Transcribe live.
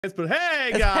But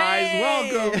hey guys,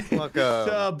 welcome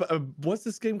to what's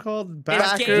this game called?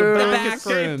 Backrooms.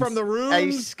 Escape from the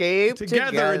Rooms. Escape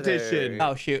together edition.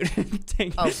 Oh shoot! It's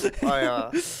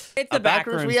the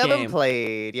Backrooms we haven't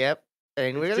played. Yep.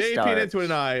 And we're gonna start. JP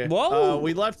and I. Whoa.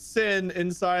 We left Sin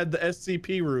inside the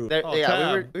SCP room.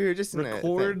 Yeah, we were just in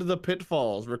record the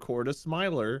pitfalls. Record a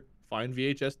smiler. Find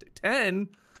VHS 10.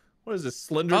 What is this?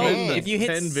 Slenderman. Oh, if you hit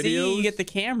 10 C, videos? you get the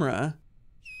camera.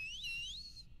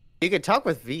 You could talk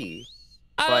with V,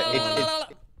 but it's it's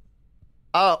V.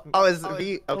 Okay, V is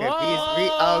V.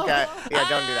 Oh, okay, yeah,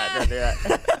 don't do that. Don't do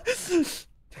that.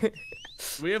 Do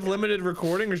we have limited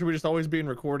recording, or should we just always be in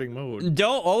recording mode?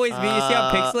 Don't always be. You see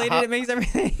how pixelated it makes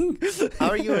everything? How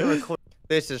are you in recording?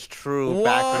 This is true. Whoa.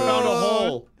 Back I found a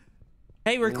hole.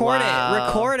 Hey, record it.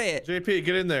 Record it. JP,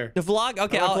 get in there. The vlog.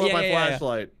 Okay, I'll pull up my yeah.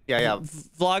 flashlight. Yeah.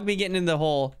 Vlog me getting in the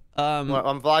hole. I'm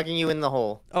vlogging you in the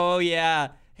hole. Oh yeah.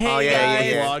 Hey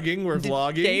guys. We're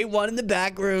vlogging. Day one in the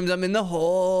back rooms. I'm in the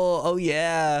hole. Oh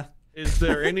yeah. Is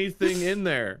there anything in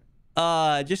there?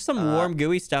 Just some warm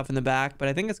gooey stuff in the back, but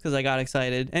I think it's because I got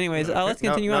excited. Anyways, let's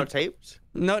continue on. No tapes?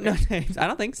 No tapes. I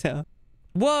don't think so.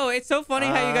 Whoa, it's so funny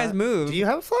how you guys move. Do you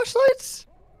have flashlights?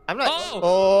 I'm not.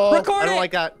 Oh, record I don't it.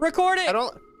 like that. Record it. I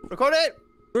don't. Record it.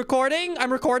 Recording.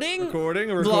 I'm recording. Recording.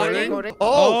 Vlogging.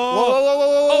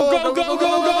 Oh, whoa. Go.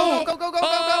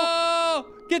 Oh,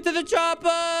 get to the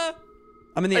chopper.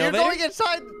 I'm in the elevator. You're going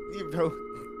inside. Bro.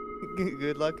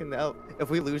 Good luck in the. If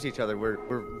we lose each other, we're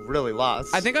really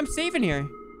lost. I think I'm safe in here.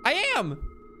 I am.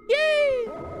 Yay!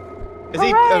 Is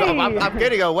he? I'm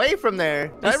getting away from there.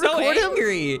 Did He's I record so him?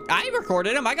 angry. I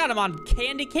recorded him. I got him on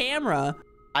candy camera.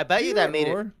 I bet you that made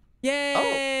it.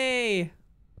 Yay! Oh.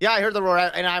 Yeah, I heard the roar,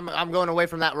 and I'm going away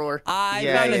from that roar. I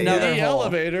found another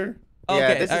elevator. Okay,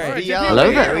 yeah, this is the elevator.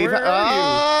 Hello there. Where are you?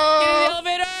 Get in the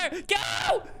elevator.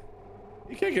 Go!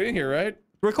 You can't get in here, right?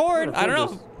 Record. I don't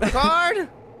know. Record.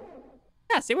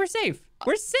 Yeah, see, we're safe.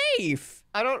 We're safe.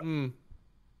 I don't.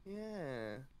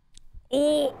 Yeah.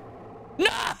 Oh. No!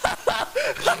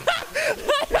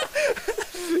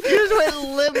 You just went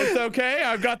limp. It's okay.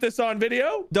 I've got this on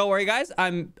video. Don't worry, guys.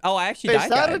 I actually died. Is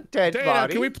that a dead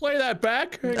body? Can we play that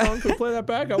back? Hang on. Can we play that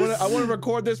back? I want to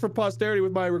record this for posterity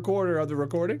with my recorder of the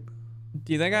recording.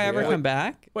 Do you think I ever come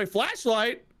back? Wait,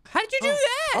 flashlight. How did you do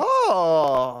that?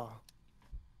 Oh.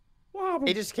 Wow.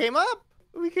 It just came up.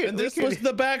 This was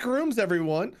the back rooms,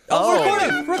 everyone. Record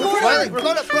him. Record him.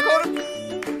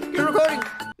 You're recording.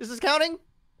 Is this counting?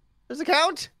 Does it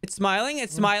count? It's smiling.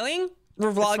 It's smiling.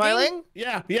 We're vlogging. Smiling?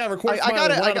 Yeah. Record. I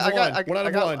got it. I got one out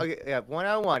of one. Okay, yeah, 1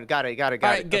 out of 1. Got it. All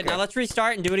right, good. Now let's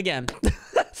restart and do it again.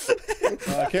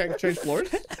 Can't change floors.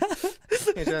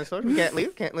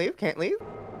 Can't leave.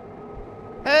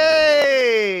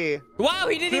 Hey! Wow,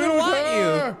 he didn't even want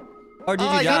you. Or did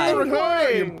you die?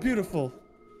 You're beautiful.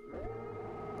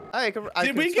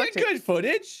 Did we get good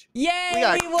footage? Yay, we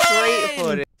got great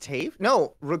footage. Tape?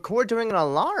 No, record during an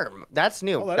alarm. That's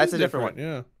new. That's a different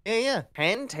one. Yeah.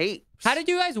 10 tapes. How did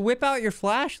you guys whip out your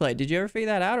flashlight? Did you ever figure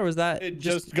that out, or was that? It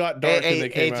just got dark and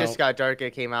it came out. It just got dark and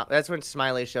it came out. That's when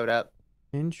Smiley showed up.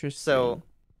 Interesting. So.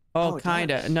 Oh,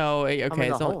 kinda. No. Okay.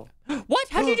 So. What?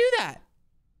 How'd you do that?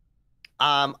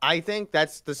 I think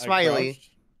that's the Smiley.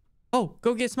 Oh,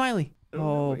 go get Smiley.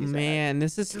 Oh man,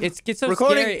 this is it gets so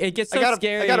recording. Scary. It gets so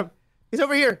scary. I got him. He's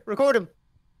over here. Record him.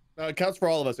 It counts for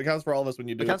all of us. It counts for all of us when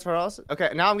you do it. It counts for all of us? Okay,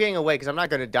 now I'm getting away because I'm not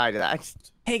going to die to that.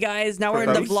 Hey guys, now we're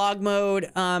in the vlog mode.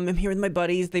 I'm here with my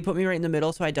buddies. They put me right in the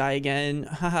middle, so I die again.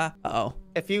 Haha. Uh-oh.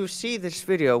 If you see this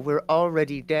video, we're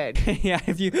already dead. Yeah,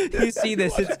 if you see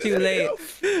this, it's too late.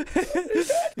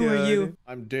 Who are you?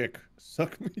 I'm Dick.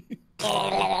 Suck me.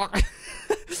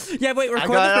 Yeah, wait,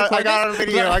 record this. I got it on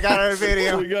video. We got it on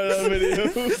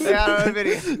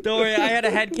video. Don't worry, I had a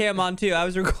head cam on too. I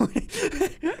was recording.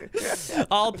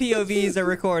 All POVs are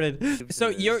recorded. So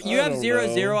you have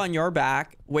 0-0 on your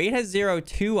back. Wade has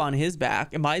 0-2 on his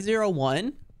back. Am I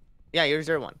 0-1? Yeah, you're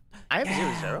 0-1. I have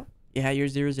 0-0. Yeah, you're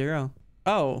 0-0.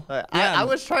 Oh. Yeah. I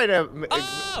was trying to.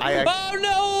 Oh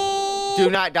no! Do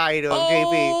not die to him,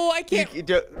 JP. Oh, I can't.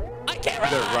 I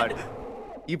can't run.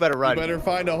 You better run. You better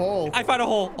find a hole. I found a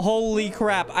hole. Holy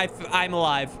crap! I'm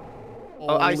alive.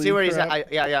 Oh, I see where he's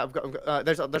at. Yeah.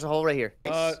 There's a hole right here.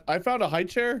 I found a high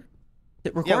chair.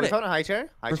 Yeah, we found a high chair.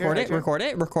 Record it.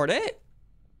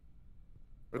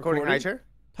 Recording high chair.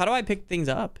 How do I pick things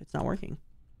up? It's not working.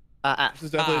 This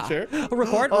is definitely a chair.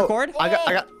 Record.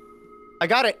 I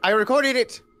got it. I recorded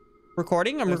it.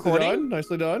 Recording. I'm recording.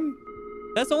 Nicely done.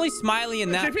 That's only Smiley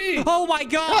in that. JP. Oh my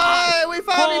god! Hey, we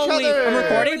found each other. I'm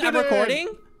recording.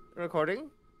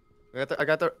 Recording. I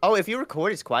got the. Oh, if you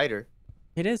record, it's quieter.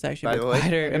 It is actually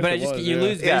quieter, but you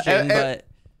lose vision. But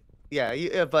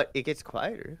Yeah, but it gets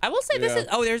quieter. I will say this is.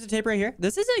 Oh, there's a tape right here.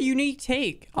 This is a unique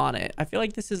take on it. I feel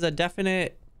like this is a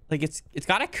definite. Like it's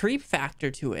got a creep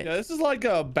factor to it. Yeah, this is like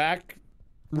a back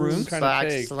room kind of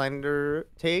take. Slender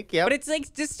take. Yeah. But it's like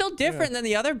it's still different than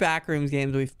the other Backrooms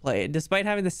games we've played, despite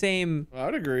having the same. I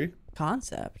would agree.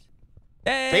 Concept.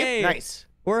 Hey, nice.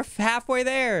 We're halfway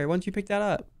there once you pick that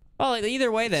up. Well, like,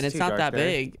 either way, then it's not that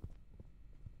big.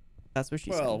 That's what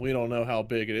she said. Well, we don't know how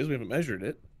big it is. We haven't measured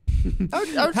it. I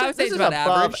would say this is about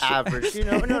above average. You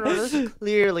know, no, this is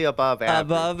clearly above average.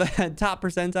 Above top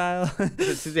percentile.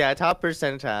 This is, yeah, top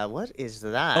percentile. What is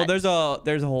that? Oh,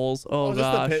 there's holes. Oh, is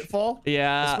gosh. this the pitfall?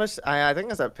 Yeah. I think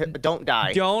it's a pit. But don't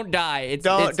die. Don't die. It's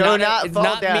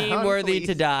not meme worthy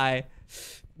to die.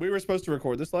 We were supposed to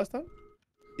record this last time.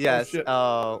 Yes.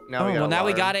 Oh, now we got now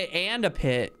we got it and a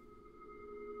pit.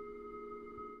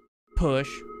 Push.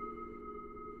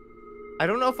 I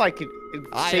don't know if I could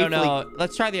I don't know.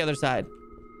 Let's try the other side.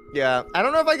 Yeah, I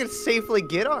don't know if I could safely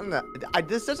get on that.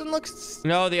 This doesn't look.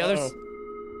 No, the other.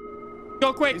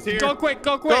 Go quick! Go quick!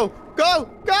 Go quick! Go!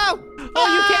 Oh,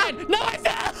 you can! No, I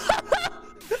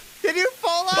fell! Did you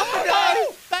fall off?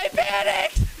 No! I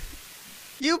panicked!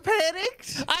 You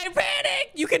panicked? I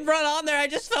panicked! You can run on there. I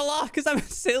just fell off because I'm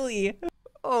silly.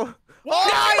 Oh!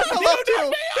 I fell off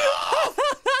too!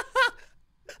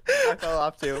 I fell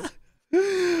off too.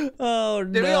 Oh,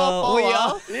 Did we all fall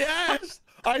off? Yes!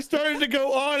 I started to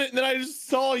go on it, and then I just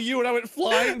saw you, and I went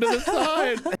flying to the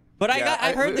side. But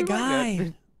I heard the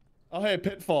guy. Oh, hey,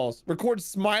 pitfalls. Record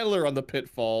Smiler on the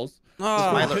pitfalls.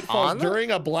 Oh, Smiler pitfalls on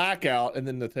during a blackout, and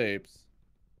then the tapes.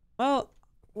 well,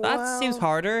 that seems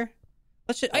harder.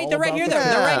 Let's just. Hey, All they're right about here, the- though.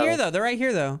 They're right here, though. They're right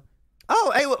here, though.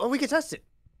 Oh, hey, well, we can test it.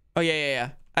 Oh, yeah.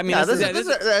 I mean, Yeah, this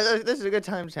is a good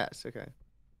time to test. Okay.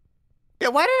 Yeah,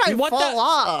 why did I fall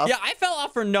off? Yeah, I fell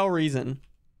off for no reason.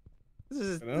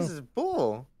 This is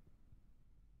bull.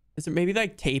 Is there maybe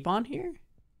like tape on here?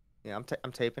 Yeah,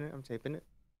 I'm taping it. I'm taping it.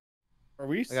 Are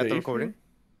we I got the recording.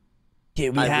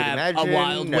 Did we I would have a imagine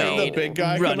wild no. wave The big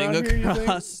guy come running out here, you think?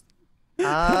 across?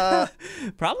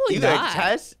 Probably You not. could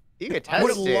test. You could I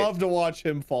would test it. love to watch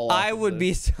him fall off. I would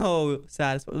be so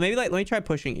satisfied. Maybe like let me try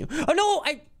pushing you. Oh no!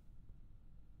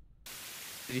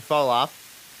 Did you fall off?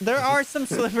 There are some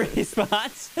slippery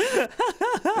spots. Yeah,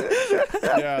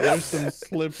 there's some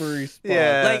slippery spots.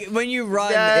 Yeah. Like when you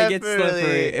run, it gets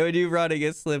slippery. When you run, it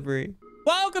gets slippery.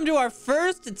 Welcome to our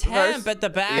first attempt at the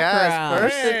background.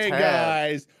 First Hey attempt.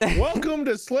 guys, welcome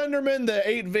to Slenderman, the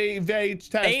 8 vape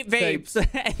test. 8 vapes.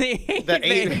 The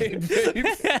eight vapes.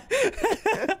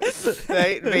 The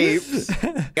 8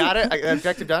 vapes. Got it.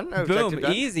 Objective done. Boom, Objective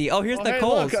done. easy. Oh, here's the hey,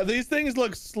 coals. look, these things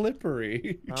look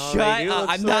slippery. Oh, Shut they do up. look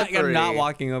I'm not slippery.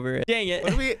 walking over it. Dang it.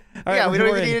 What do we? All Yeah, right, we don't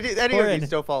we're even in. need to do any We're of in. these.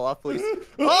 Still fall off, please.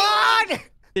 On!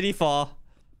 Did he fall?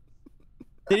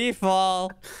 Did he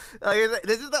fall?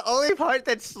 This is the only part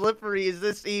that's slippery. Is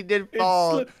this he did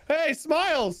fall? Hey,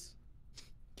 Smiles!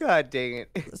 God dang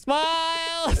it!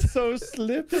 Smile. So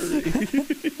slippery.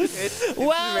 It's very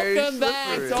Welcome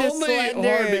back slippery. to It's only Slender.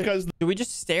 hard because... Do we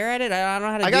just stare at it? I don't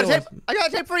know how to I got deal tape. with it. I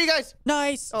got tape for you guys.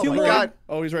 Nice. Oh Two my more. God.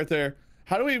 Oh, he's right there.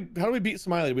 How do we beat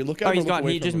Smiley? Do we look at Oh, him or he's look gone.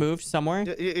 away He from just him? moved somewhere.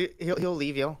 He'll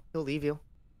leave you. He'll leave you.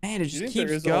 Man, it Do you just think there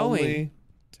keeps is going. only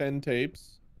 10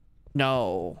 tapes?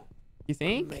 No. You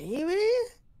think? Maybe.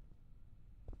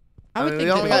 I would mean, think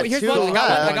we only that. Oh, got here's two one. I got one.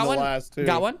 I left. got The one. last two.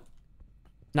 Got one.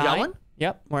 Nine. Got one?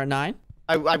 Yep, we're at 9.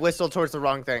 I whistled towards the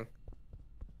wrong thing.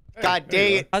 God there you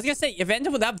dang it. I was gonna say if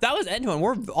Entoan, that was Entoan.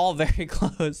 We're all very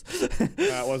close.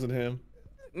 That wasn't him.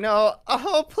 No.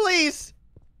 Oh, please.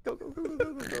 Go.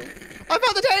 I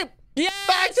found the tape. Yes.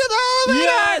 Back to the elevator.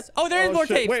 Yes. Oh, there is Oh, more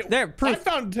shit. tapes. Wait, There, I proof.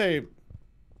 found tape.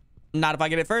 Not if I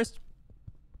get it first.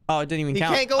 Oh, it didn't even He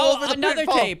count. can't go oh, over the another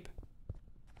pitfall. tape.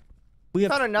 We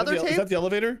have. Found another Is tape. that the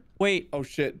elevator? Wait. Oh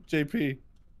shit, JP.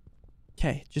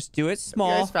 Okay, just do it You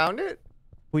small. guys found it?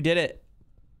 We did it.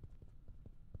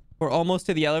 We're almost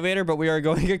to the elevator, but we are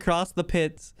going across the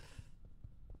pits.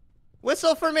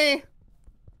 Whistle for me.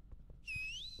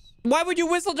 Why would you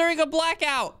whistle during a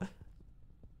blackout?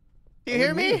 Do you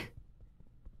hear me?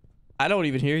 I don't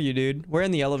even hear you, dude. We're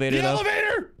in the elevator, The though.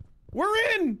 elevator! We're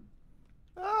in!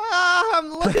 Ah, I'm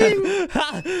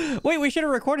looking. Wait, we should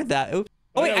have recorded that. Oops.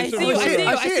 Oh, Oh, wait, yeah, we I should've see you. I recorded see it. you.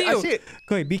 I see it. I see it.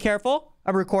 Okay, be careful.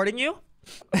 I'm recording you.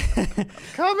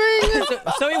 Coming.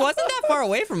 So he wasn't that far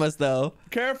away from us, though.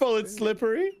 Careful, it's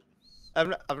slippery. I'm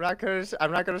not gonna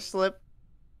slip.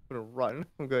 I'm gonna run.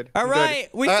 I'm good. All I'm right,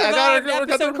 good. we I survived got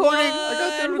the episode recording. 1.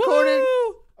 I got the recording.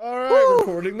 Woo! All right, Woo.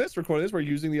 recording this. We're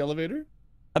using the elevator.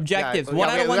 Objectives. Yeah, 1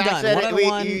 out of 1 done. 1 out of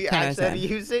 1. You 10 out of actually had to 10.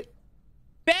 use it.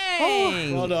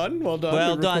 Bang! Well done. Well We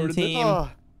done, recorded this. team. Oh,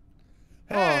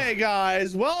 Hey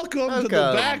guys, welcome to the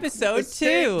back episode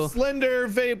 2. Slender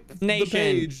Vape Nation. The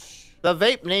page. The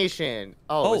Vape Nation.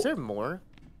 Oh, is there more?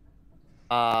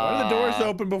 Why are the doors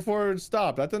open before it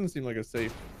stopped? That doesn't seem like a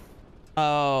safe.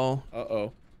 Oh.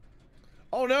 Uh-oh.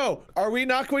 Oh no, are we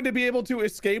not going to be able to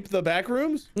escape the back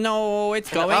rooms? No, it's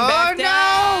going back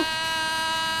down. No!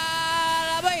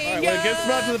 All right, when it gets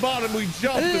brought to the bottom, we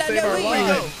jump to save our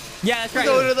lives. Yeah, that's right.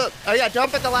 Go to the. Oh yeah,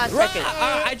 jump at the last second.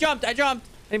 I jumped.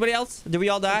 Anybody else? Did we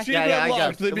all die? Yeah, I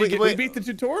jumped. We beat the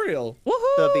tutorial.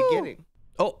 Woohoo! The beginning.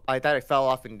 Oh. I thought it fell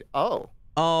off and Oh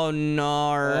no.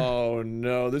 Oh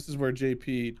no, this is where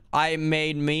JP. I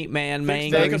made Meat Man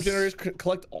Backup mangoes. generators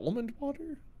collect almond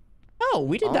water. Oh,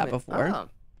 we did that before. Oh.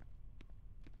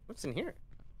 What's in here?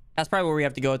 That's probably where we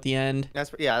have to go at the end.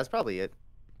 That's probably it.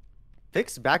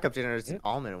 Fix backup generators in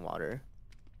almond water.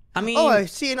 I mean, Oh, I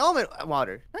see an almond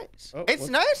water. Nice. Oh, It's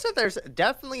nice that there's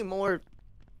definitely more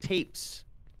tapes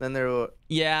than there were.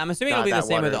 yeah, I'm assuming God, it'll be the that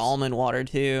same with water's- almond water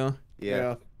too.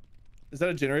 Yeah. Is that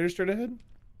a generator straight ahead?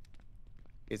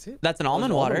 Is it? That's an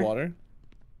almond water.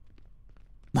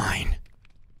 Mine.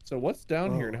 So what's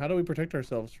down here, and how do we protect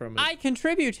ourselves from it? I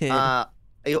contributed.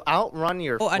 You outrun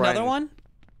your Oh, friend. another one?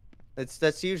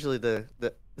 That's usually the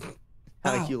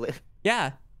how Wow. you live.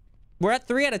 Yeah. We're at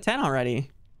 3 out of 10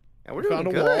 already. Yeah, we're We doing found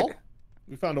a good. wall.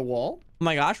 We found a wall. Oh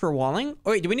my gosh, we're walling?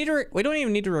 Oh, wait, do we need to? We don't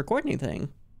even need to record anything.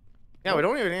 Yeah, we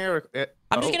don't even hear it.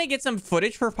 I'm just gonna get some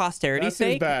footage for That posterity's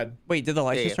seems sake. bad. Wait, did the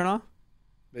lights just turn off?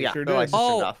 They Yeah, sure the did. lights just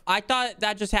turned Oh, off. I thought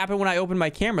that just happened when I opened my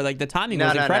camera. Like the timing No,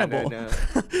 was no, incredible. no.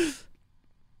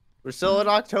 We're still in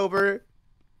October.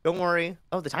 Don't worry.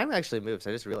 Oh, the time actually moves.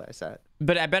 I just realized that.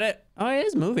 But I bet it. Oh, it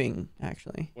is moving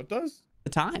actually. What does? The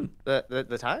time.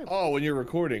 The time. Oh, when you're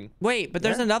recording. Wait, but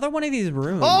there's Yeah. another one of these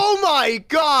rooms. Oh my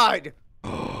God!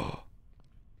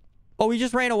 Oh, he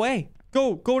just ran away.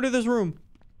 Go to this room.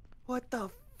 What the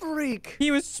freak?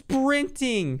 He was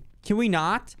sprinting. Can we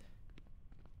not?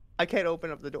 I can't open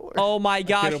up the door. Oh my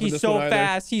gosh, open he's this so one either.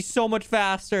 fast. He's so much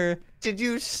faster. Did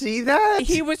you see that?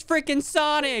 He was freaking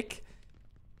Sonic.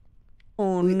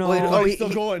 Oh no. wait, Oh, Oh, he's he- still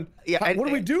going. yeah, What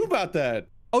do we do about that?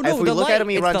 Oh no, If we the look light. at him,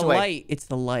 he it's runs the away. light. It's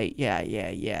the light.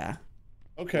 Yeah.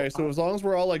 Okay, so as long as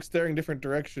we're all like staring different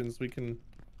directions, we can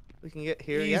We can get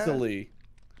here. easily.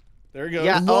 There he goes.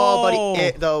 Yeah. Whoa. Oh,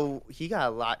 but though he got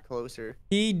a lot closer.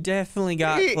 He definitely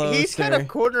got closer. He's kind of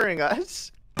cornering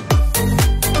us.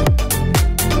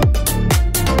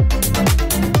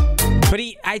 But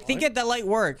I think that the light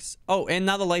works. Oh, and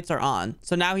now the lights are on.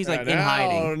 So now he's like in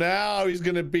hiding. Now he's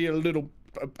gonna be a little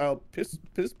piss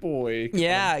boy.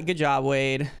 Yeah, good job,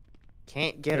 Wade.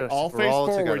 Can't get us. I'll we're face all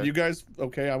forward. together. You guys,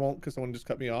 okay? I won't, because someone just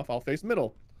cut me off. I'll face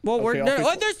middle. Well, Okay, we're I'll there. face-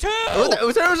 Oh, there's two. Oh,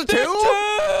 there was a There's two?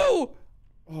 two.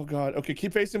 Oh god. Okay,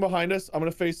 keep facing behind us. I'm gonna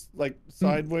face like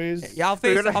sideways. Yeah, I'll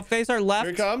face our left.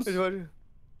 Here it comes. There's one.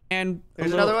 And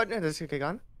There's another one. There's okay,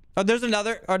 gone. Oh, there's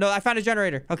another. Oh no, I found a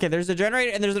generator. Okay, there's a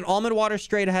generator and there's an almond water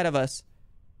straight ahead of us.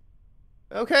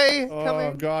 Okay, Oh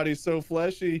coming. god, he's so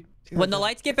fleshy. When the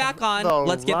lights get back on, The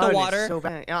let's get the run is water. So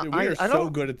bad. Yeah, Dude, we are I so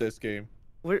don't. good at this game.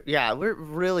 We're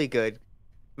really good.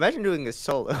 Imagine doing this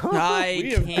solo. I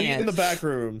We have beaten can't. the back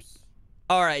rooms.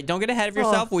 All right, don't get ahead of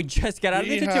yourself. We just got out of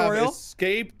the tutorial. Have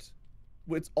escaped.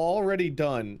 It's already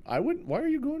done. I wouldn't. Why are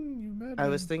you going? You mad? I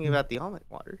was thinking about the almond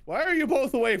water. Why are you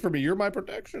both away from me? You're my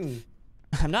protection.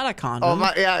 I'm not a condom. Oh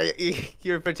my, yeah,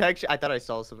 your protection. I thought I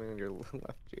saw something on your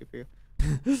left, JP.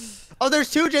 Oh,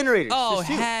 there's two generators. Oh, There's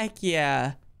two. heck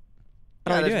yeah.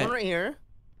 How Yeah, do we do there's it? one right here.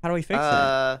 How do we fix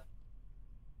it?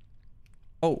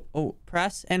 Oh,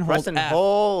 press and hold Press and F.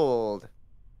 hold.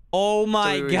 Oh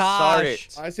my we restart gosh.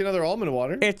 it. I see another almond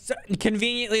water. It's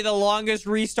conveniently the longest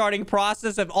restarting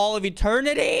process of all of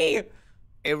eternity.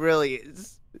 It really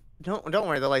is. Don't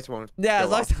worry, the lights won't. Yeah, go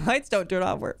as long as off. the lights don't turn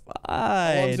off, we're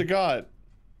How long's it fine. got?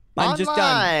 I'm just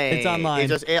done. It's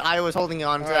Online. online. I was holding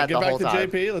on to All right, that get the back whole to time.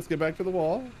 JP. Let's get back to the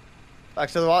wall. Back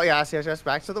to the wall. Yes,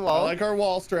 back to the I wall. like our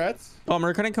wall strats. Oh, I'm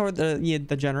recording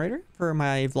the generator for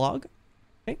my vlog.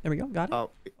 Okay, there we go. Got it. Oh,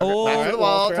 okay. Oh. Back to the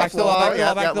wall. Back Back to to the the wall, wall. back to the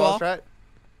wall, back to the wall. Strat.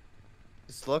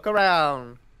 Just look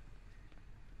around.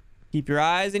 Keep your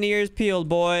eyes and ears peeled,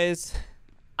 boys.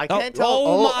 I can't tell.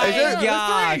 Oh my is there-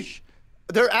 gosh.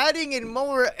 They're adding in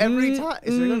more every time.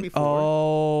 Is there gonna be four?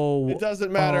 Oh. It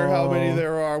doesn't matter how many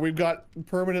there are. We've got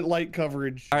permanent light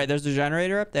coverage. All right, there's a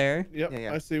generator up there. Yep,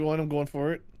 Yeah. I see one. I'm going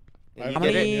for it. Yeah, I you How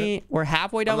get haven't it? many? We're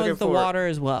halfway done I'm with the looking for it. water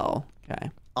as well.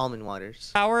 Okay. Almond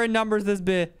waters. Power in numbers this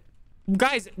bit.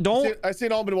 Guys, don't. I see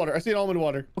an almond water. I see an almond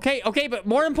water. Okay, but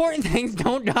more important things,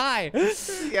 don't die.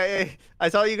 Yeah. I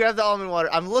saw you grab the almond water.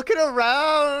 I'm looking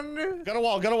around. Got a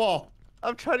wall. Got a wall.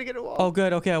 I'm trying to get a wall. Oh,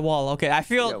 good. Okay, a wall. Okay, I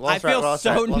feel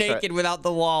so naked without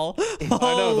the wall. I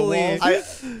know the Holy.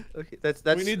 walls. Okay, that's.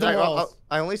 We need the walls.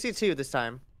 I only see 2 this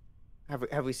time.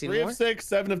 Have we seen 3 more? of 6,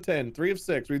 7 of 10. 3 of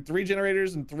 6. We have 3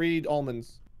 generators and 3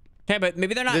 almonds. Okay, but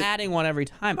maybe they're not adding one every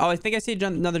time. Oh, I think I see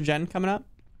another gen coming up.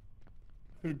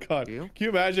 God, can you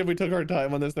imagine if we took our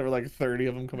time on this? There were like 30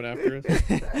 of them coming after us.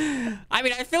 I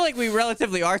mean, I feel like we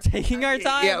relatively are taking our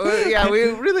time. Yeah, we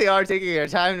really are taking our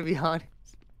time, to be honest.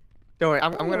 Don't worry,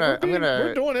 I'm gonna.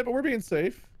 We're doing it, but we're being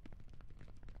safe.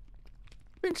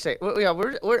 Being safe. Well, yeah,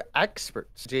 we're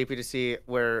experts, JP, to see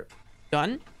where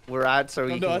Done. we're at, so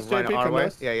you can run our way.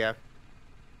 Yeah.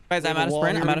 Guys, I'm out of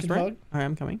sprint. I'm out of sprint. All right,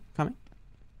 I'm coming.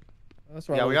 That's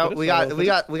right. Yeah, we got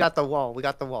the wall. We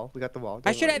got the wall.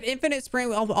 I should have infinite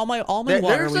sprint. All my water.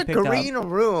 There's a green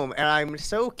room, and I'm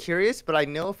so curious, but I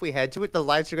know if we head to it, the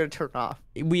lights are gonna turn off.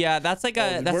 Yeah, that's like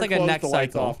a a next the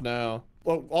lights cycle. Off now.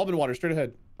 Well, almond water straight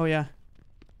ahead. Oh yeah.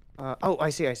 Oh, I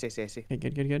see. Okay,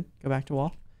 good. Go back to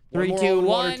wall. One 3, more 2, almond 1.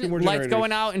 water, 2 more Lights generators.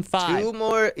 going out in 5. 2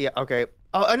 more. Yeah. Okay.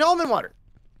 Oh, an almond water.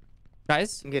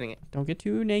 Guys, I'm getting it. don't get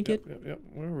too naked. Yep.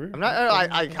 Where I'm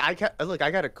not. I can't. Look, I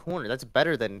got a corner. That's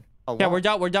better than a wall. Yeah,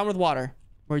 we're done with water.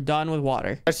 We're done with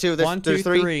water. That's 2. 1, 2, there's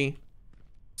 3.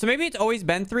 So maybe it's always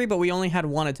been 3, but we only had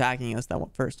 1 attacking us that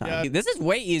first time. Yeah. This is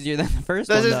way easier than the first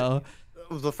one, though.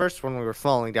 The first one we were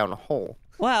falling down a hole.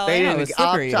 Well, They yeah, it didn't was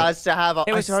slippery. opt us to have a.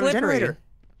 It was a slippery. generator.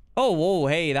 Oh, whoa,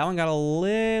 hey, that one got a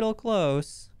little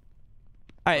close.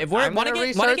 All right, if we're want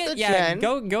to get, yeah,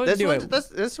 go and do it.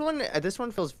 This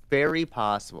one feels very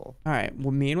possible. All right,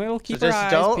 well, meanwhile, we'll keep So our just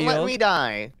eyes don't peeled. let me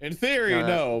die. In theory,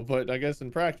 no, but I guess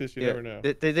in practice, you never know.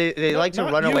 They like to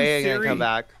not run you, away and Siri. then come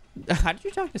back. How did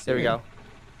you talk to There Siri? we go.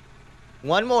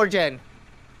 One more, Jen.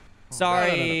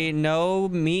 Sorry, no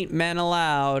meat men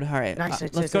allowed. All right, Nice,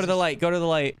 let's go to the light. Go to the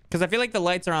light, because I feel like the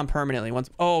lights are on permanently.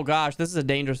 Oh gosh, this is a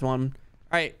dangerous one.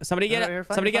 All right, somebody get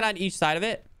get on each side of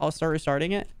it. I'll start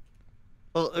restarting it.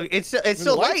 Well, it's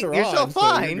still light. You're still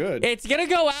fine. So it's gonna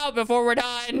go out before we're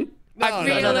done. I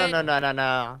feel it.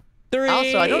 No. 3.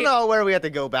 Also, I don't know where we have to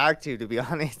go back to be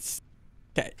honest.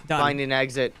 Okay, done. Find an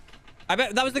exit. I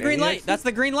bet that was the green light. That's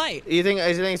the green light. You think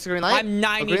it's the green light? I'm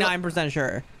 99%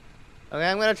 sure. Okay,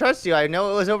 I'm gonna trust you. I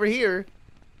know it was over here.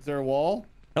 Is there a wall?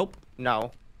 Nope.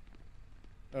 No.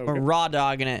 Oh, We're raw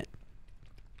dogging it.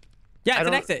 Yeah, it's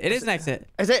an exit. It is an exit.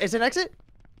 Is it? It's an exit?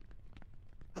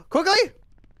 Quickly!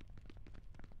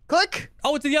 Click!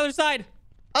 Oh, it's to the other side.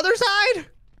 Other side!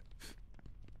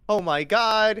 Oh my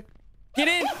god. Get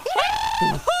in.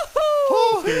 You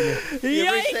reached the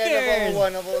end of Yikers. level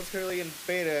 1. Level is currently in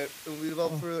beta. We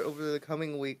develop further over the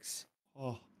coming weeks.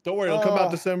 Oh, don't worry, it'll come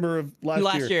out December of last year.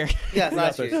 Last year. Yeah,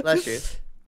 last year.